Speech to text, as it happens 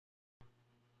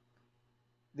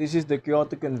This is the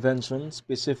Kyoto Convention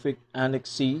Specific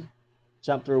Annex C,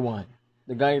 Chapter 1,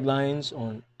 the Guidelines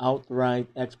on Outright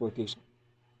Exportation.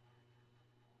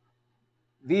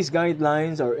 These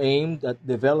guidelines are aimed at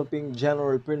developing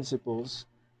general principles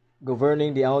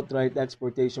governing the outright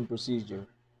exportation procedure,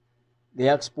 the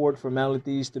export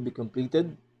formalities to be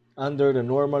completed under the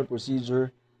normal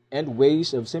procedure, and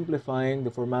ways of simplifying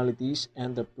the formalities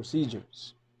and the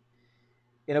procedures.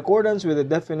 In accordance with the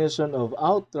definition of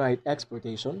outright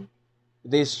exportation,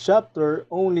 this chapter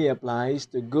only applies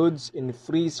to goods in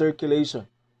free circulation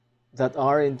that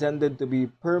are intended to be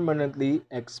permanently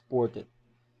exported.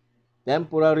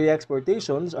 Temporary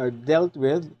exportations are dealt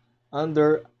with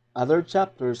under other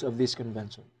chapters of this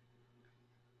convention.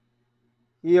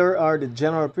 Here are the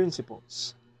general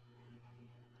principles.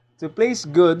 To place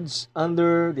goods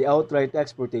under the outright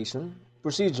exportation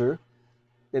procedure,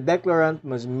 the declarant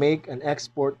must make an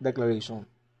export declaration.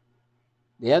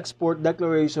 The export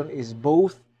declaration is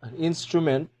both an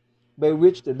instrument by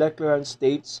which the declarant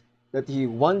states that he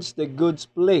wants the goods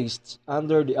placed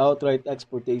under the outright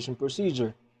exportation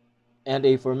procedure, and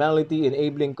a formality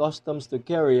enabling customs to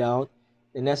carry out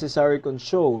the necessary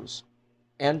controls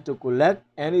and to collect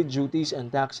any duties and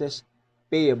taxes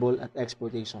payable at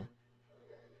exportation.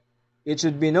 It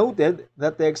should be noted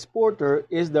that the exporter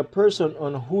is the person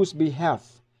on whose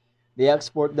behalf the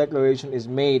export declaration is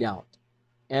made out,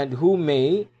 and who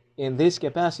may, in this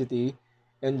capacity,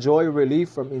 enjoy relief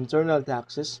from internal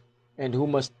taxes, and who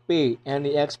must pay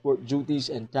any export duties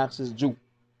and taxes due.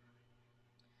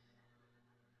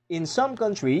 In some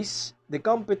countries, the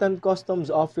competent customs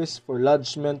office for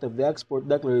lodgment of the export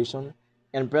declaration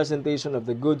and presentation of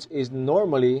the goods is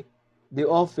normally the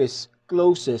office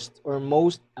closest or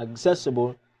most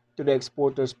accessible to the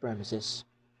exporter's premises.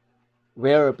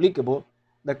 Where applicable,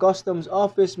 the customs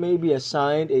office may be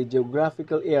assigned a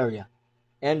geographical area,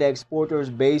 and the exporters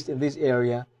based in this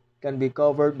area can be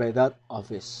covered by that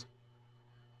office.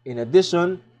 In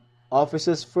addition,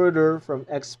 offices further from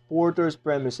exporters'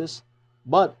 premises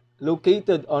but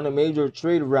located on a major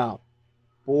trade route,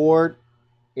 port,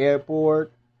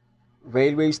 airport,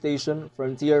 railway station,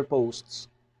 frontier posts,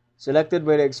 selected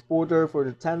by the exporter for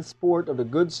the transport of the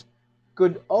goods,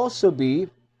 could also be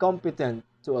competent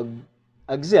to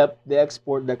accept the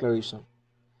export declaration.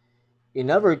 In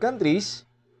other countries,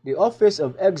 the office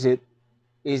of exit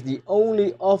is the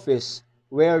only office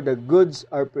where the goods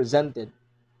are presented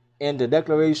and the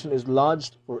declaration is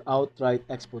lodged for outright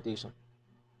exportation.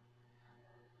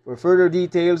 For further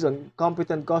details on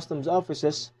competent customs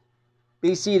offices,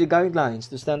 please see the guidelines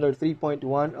to Standard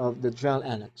 3.1 of the General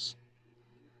Annex.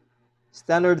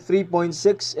 Standard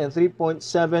 3.6 and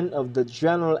 3.7 of the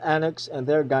General Annex and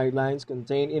their guidelines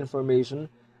contain information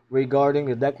regarding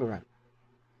the declarant.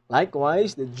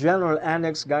 Likewise, the General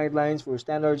Annex guidelines for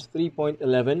Standards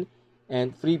 3.11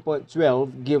 and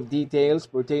 3.12 give details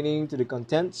pertaining to the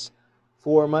contents,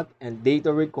 format, and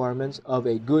data requirements of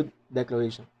a good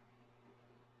declaration.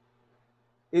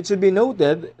 It should be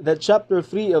noted that Chapter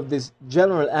 3 of this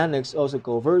General Annex also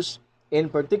covers, in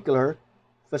particular,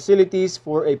 facilities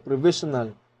for a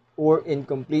provisional or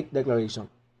incomplete declaration,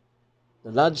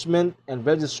 the lodgment and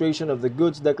registration of the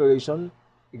goods declaration,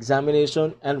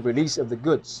 examination, and release of the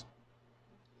goods.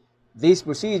 These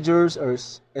procedures are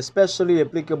especially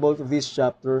applicable to this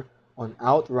chapter on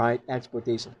outright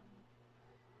exportation.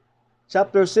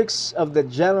 Chapter 6 of the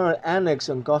General Annex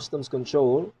on Customs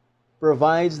Control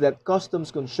provides that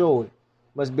customs control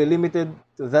must be limited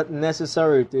to that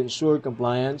necessary to ensure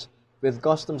compliance with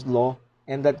customs law,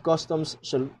 and that customs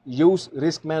shall use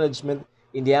risk management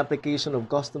in the application of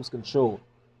customs control.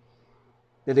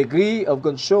 The degree of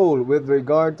control with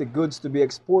regard to goods to be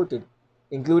exported,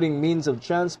 including means of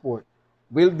transport,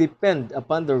 will depend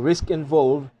upon the risk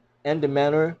involved and the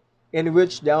manner in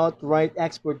which the outright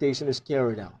exportation is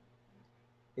carried out.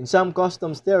 In some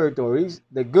customs territories,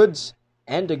 the goods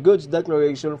and the goods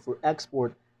declaration for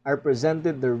export are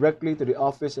presented directly to the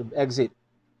office of exit.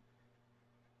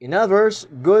 In others,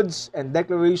 goods and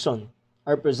declaration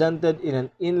are presented in an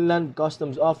inland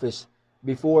customs office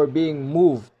before being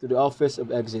moved to the office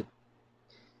of exit.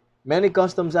 Many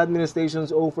customs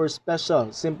administrations offer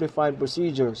special simplified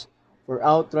procedures for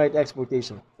outright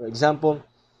exportation. For example,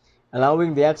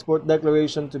 allowing the export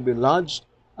declaration to be lodged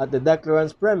at the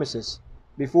declarant's premises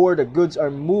before the goods are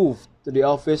moved to the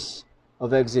office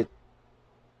of exit.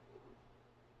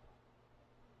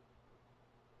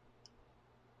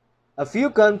 A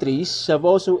few countries have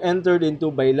also entered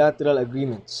into bilateral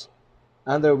agreements,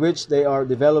 under which they are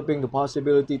developing the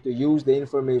possibility to use the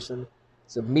information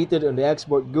submitted on the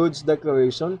export goods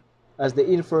declaration as the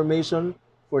information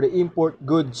for the import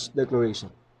goods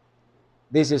declaration.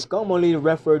 This is commonly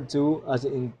referred to as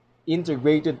an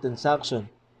integrated transaction,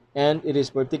 and it is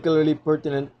particularly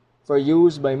pertinent for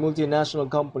use by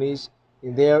multinational companies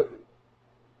in their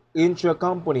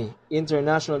intra-company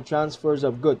international transfers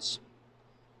of goods.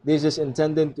 This is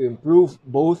intended to improve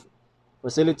both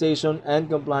facilitation and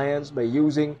compliance by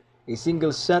using a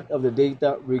single set of the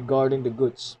data regarding the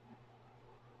goods.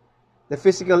 The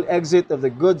physical exit of the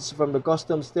goods from the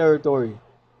customs territory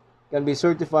can be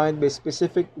certified by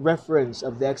specific reference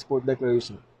of the export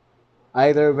declaration,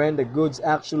 either when the goods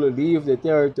actually leave the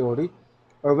territory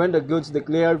or when the goods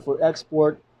declared for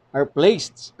export are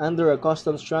placed under a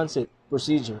customs transit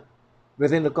procedure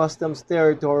within the customs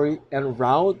territory en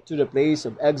route to the place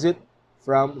of exit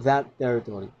from that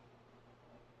territory.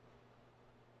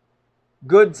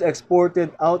 Goods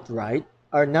exported outright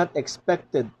are not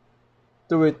expected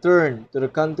to return to the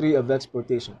country of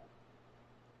exportation.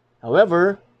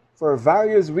 However, for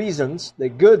various reasons, the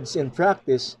goods in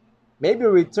practice may be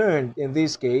returned. In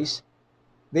this case,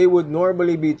 they would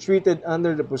normally be treated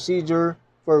under the procedure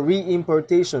for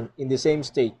reimportation in the same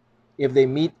state if they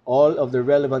meet all of the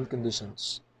relevant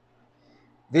conditions.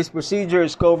 This procedure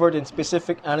is covered in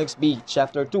specific Annex B,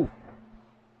 Chapter 2.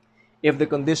 If the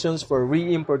conditions for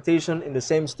reimportation in the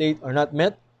same state are not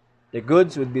met, the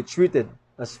goods would be treated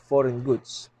as foreign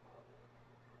goods.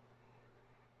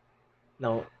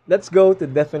 Now, let's go to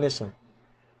definition.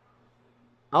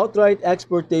 Outright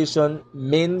exportation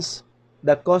means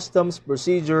the customs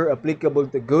procedure applicable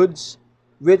to goods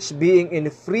which, being in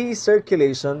free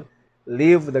circulation,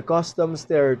 leave the customs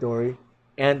territory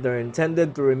and are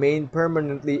intended to remain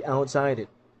permanently outside it.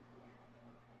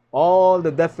 All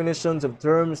the definitions of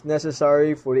terms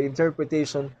necessary for the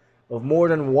interpretation of more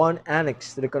than one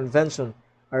annex to the convention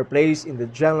are placed in the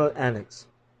general annex.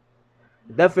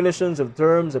 The definitions of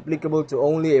terms applicable to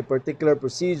only a particular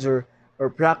procedure or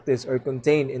practice are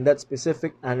contained in that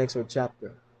specific annex or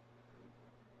chapter.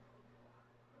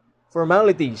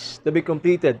 Formalities to be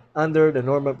completed under the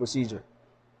normal procedure.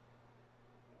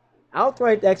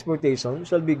 Outright exportation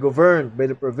shall be governed by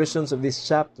the provisions of this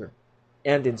chapter,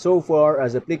 and insofar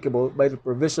as applicable by the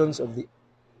provisions of the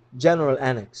General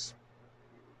Annex.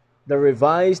 The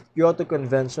revised Kyoto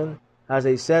Convention has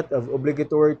a set of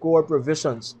obligatory core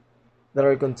provisions that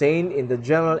are contained in the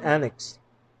General Annex.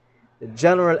 The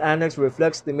General Annex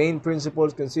reflects the main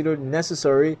principles considered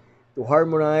necessary to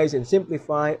harmonize and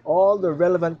simplify all the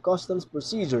relevant customs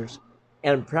procedures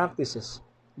and practices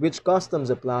which customs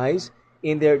applies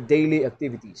in their daily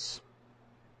activities.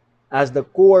 As the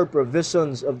core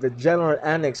provisions of the General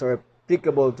Annex are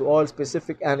applicable to all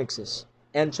specific annexes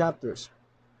and chapters,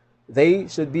 they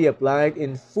should be applied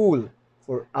in full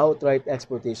for outright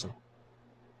exportation.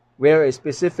 Where a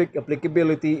specific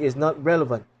applicability is not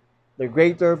relevant, the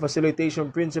greater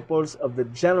facilitation principles of the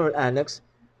General Annex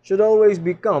should always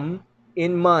become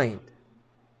in mind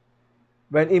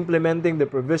when implementing the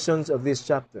provisions of this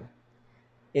chapter.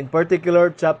 In particular,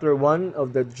 Chapter 1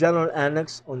 of the General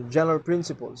Annex on General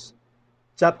Principles,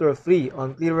 Chapter 3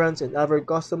 on Clearance and Other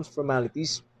Customs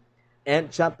Formalities,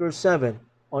 and Chapter 7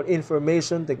 on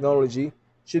Information Technology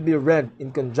should be read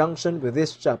in conjunction with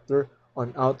this chapter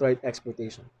on outright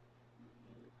exportation.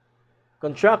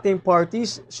 Contracting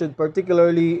parties should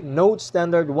particularly note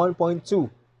Standard 1.2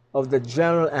 of the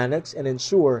General Annex and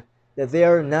ensure that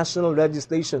their national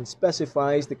legislation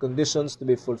specifies the conditions to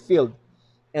be fulfilled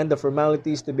and the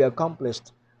formalities to be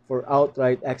accomplished for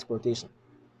outright exportation.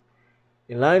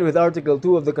 In line with Article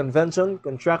 2 of the Convention,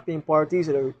 contracting parties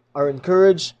are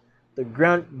encouraged to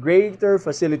grant greater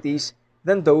facilities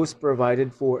than those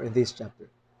provided for in this chapter.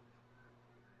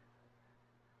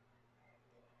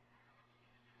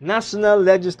 National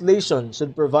legislation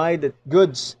should provide that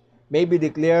goods may be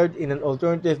declared in an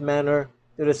alternative manner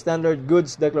to the standard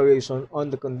goods declaration on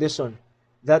the condition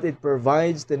that it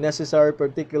provides the necessary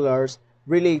particulars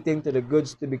relating to the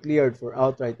goods to be cleared for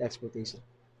outright exportation.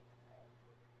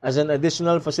 As an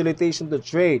additional facilitation to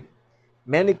trade,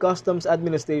 many customs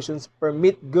administrations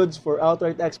permit goods for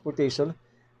outright exportation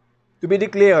to be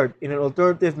declared in an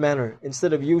alternative manner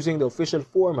instead of using the official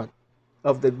format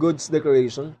of the goods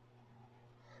declaration,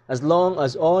 as long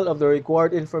as all of the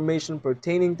required information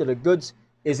pertaining to the goods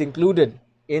is included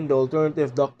in the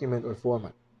alternative document or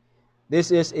format.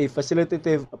 This is a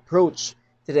facilitative approach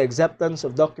to the acceptance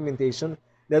of documentation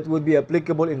that would be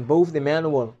applicable in both the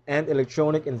manual and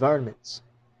electronic environments.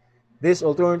 This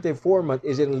alternative format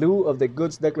is in lieu of the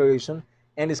goods declaration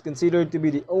and is considered to be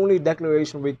the only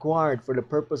declaration required for the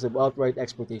purpose of outright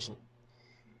exportation.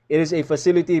 It is a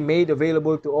facility made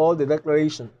available to all the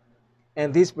declaration,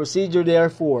 and this procedure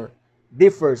therefore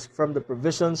differs from the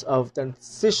provisions of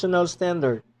Transitional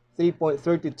Standard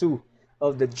 3.32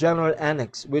 of the General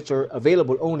Annex, which are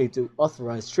available only to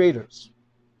authorized traders.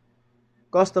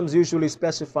 Customs usually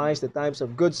specifies the types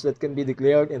of goods that can be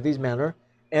declared in this manner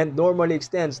and normally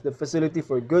extends the facility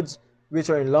for goods which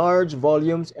are in large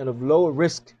volumes and of low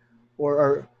risk or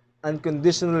are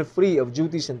unconditionally free of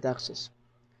duties and taxes.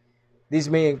 These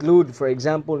may include, for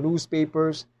example,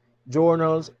 newspapers,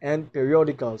 journals, and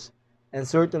periodicals, and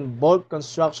certain bulk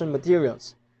construction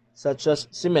materials, such as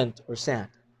cement or sand.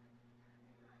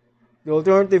 The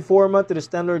alternative format to the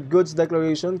standard goods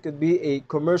declaration could be a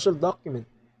commercial document,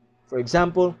 for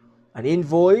example, an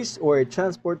invoice or a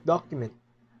transport document,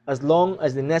 as long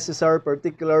as the necessary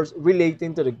particulars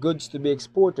relating to the goods to be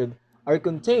exported are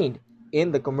contained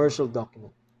in the commercial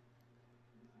document.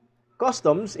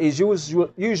 Customs is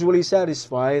usually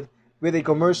satisfied with a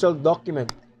commercial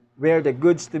document where the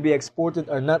goods to be exported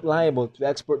are not liable to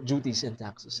export duties and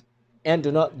taxes and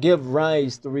do not give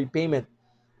rise to repayment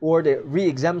or the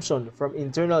re-exemption from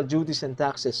internal duties and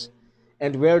taxes,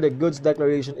 and where the goods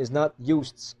declaration is not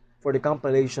used for the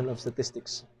compilation of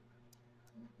statistics.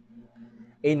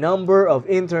 A number of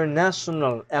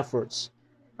international efforts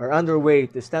are underway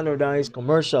to standardize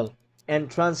commercial and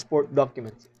transport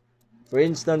documents. For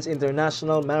instance,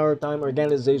 International Maritime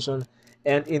Organization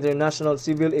and International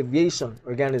Civil Aviation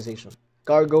Organization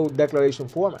cargo declaration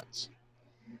formats.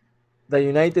 The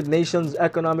United Nations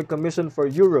Economic Commission for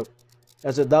Europe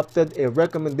has adopted a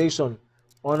recommendation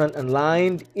on an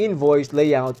aligned invoice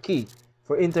layout key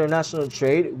for international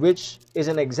trade, which is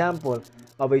an example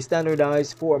of a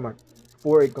standardized format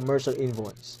for a commercial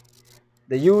invoice.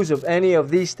 The use of any of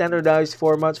these standardized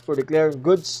formats for declaring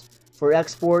goods for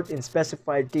export in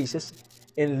specified cases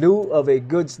in lieu of a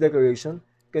goods declaration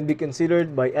can be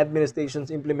considered by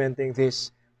administrations implementing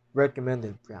this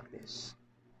recommended practice.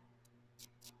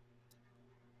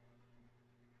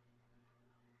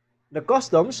 The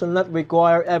customs shall not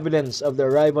require evidence of the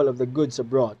arrival of the goods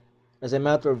abroad as a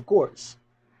matter of course.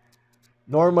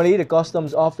 Normally, the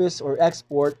customs office or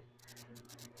export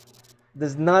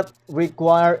does not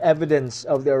require evidence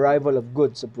of the arrival of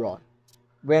goods abroad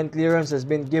when clearance has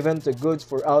been given to goods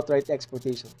for outright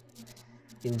exportation.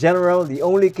 In general, the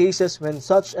only cases when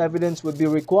such evidence would be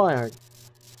required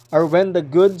are when the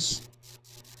goods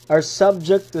are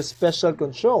subject to special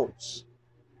controls.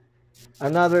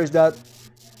 Another is that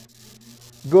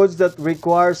goods that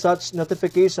require such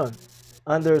notification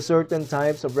under certain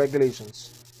types of regulations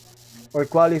or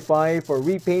qualify for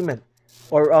repayment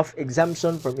or of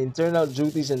exemption from internal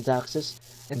duties and taxes,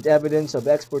 and evidence of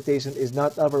exportation is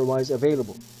not otherwise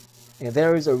available, and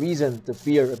there is a reason to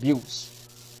fear abuse.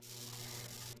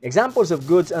 Examples of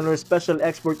goods under special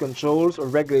export controls or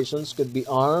regulations could be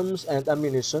arms and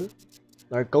ammunition,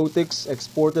 narcotics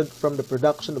exported from the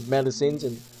production of medicines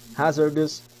and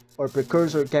hazardous or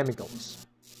precursor chemicals.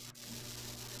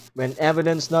 When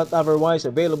evidence not otherwise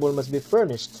available must be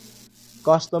furnished,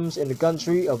 customs in the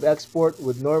country of export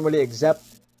would normally accept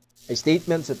a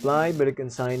statement supplied by the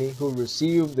consignee who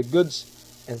received the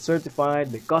goods and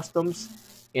certified the customs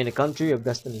in the country of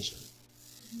destination.